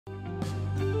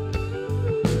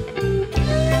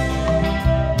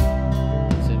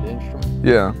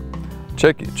Yeah.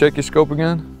 Check your scope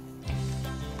again.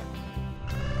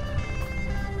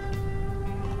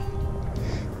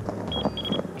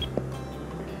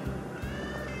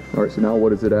 All right, so now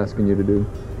what is it asking you to do?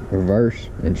 Reverse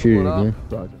and shoot it again.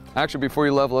 Roger. Actually, before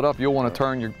you level it up, you'll want to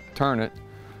turn it.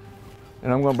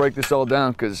 And I'm going to break this all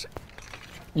down because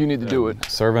you need to do it.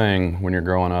 Surveying when you're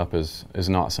growing up is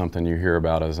not something you hear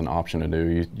about as an option to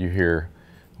do. You hear,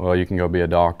 well, you can go be a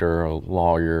doctor, a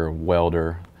lawyer, a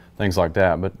welder, things like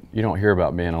that, but you don't hear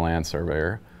about being a land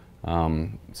surveyor.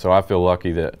 So I feel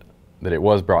lucky that it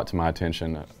was brought to my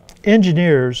attention.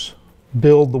 Engineers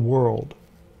build the world.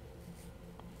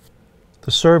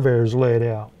 The surveyors lay it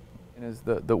out.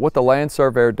 What the land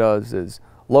surveyor does is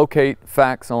locate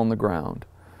facts on the ground.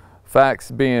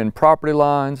 Facts being property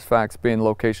lines, facts being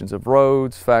locations of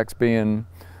roads, facts being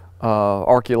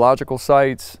archaeological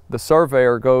sites. The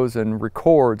surveyor goes and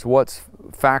records what's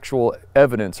factual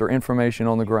evidence or information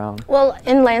on the ground. Well,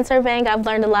 in land surveying, I've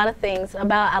learned a lot of things.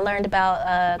 I learned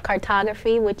about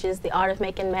cartography, which is the art of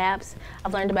making maps.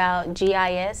 I've learned about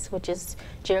GIS, which is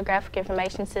Geographic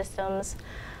Information Systems,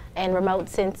 and remote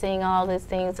sensing, all these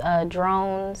things,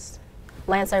 drones.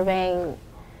 Land surveying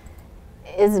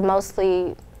is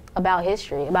mostly about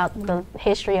history, about the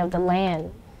history of the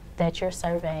land that you're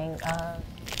surveying.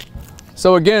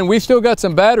 So again, we still got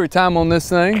some battery time on this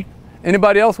thing.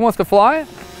 Anybody else wants to fly it?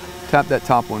 Tap that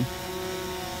top one.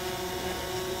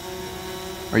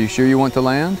 Are you sure you want to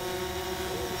land?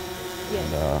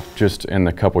 Yes. And, just in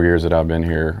the couple years that I've been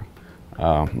here,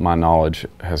 my knowledge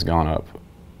has gone up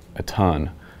a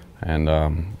ton. And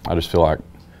I just feel like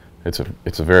it's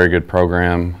a very good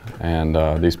program, and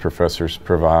these professors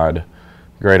provide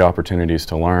great opportunities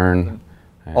to learn.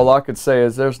 All I could say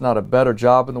is there's not a better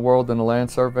job in the world than a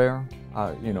land surveyor.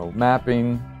 You know,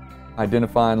 mapping,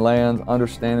 identifying lands,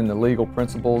 understanding the legal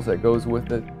principles that goes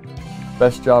with it.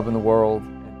 Best job in the world.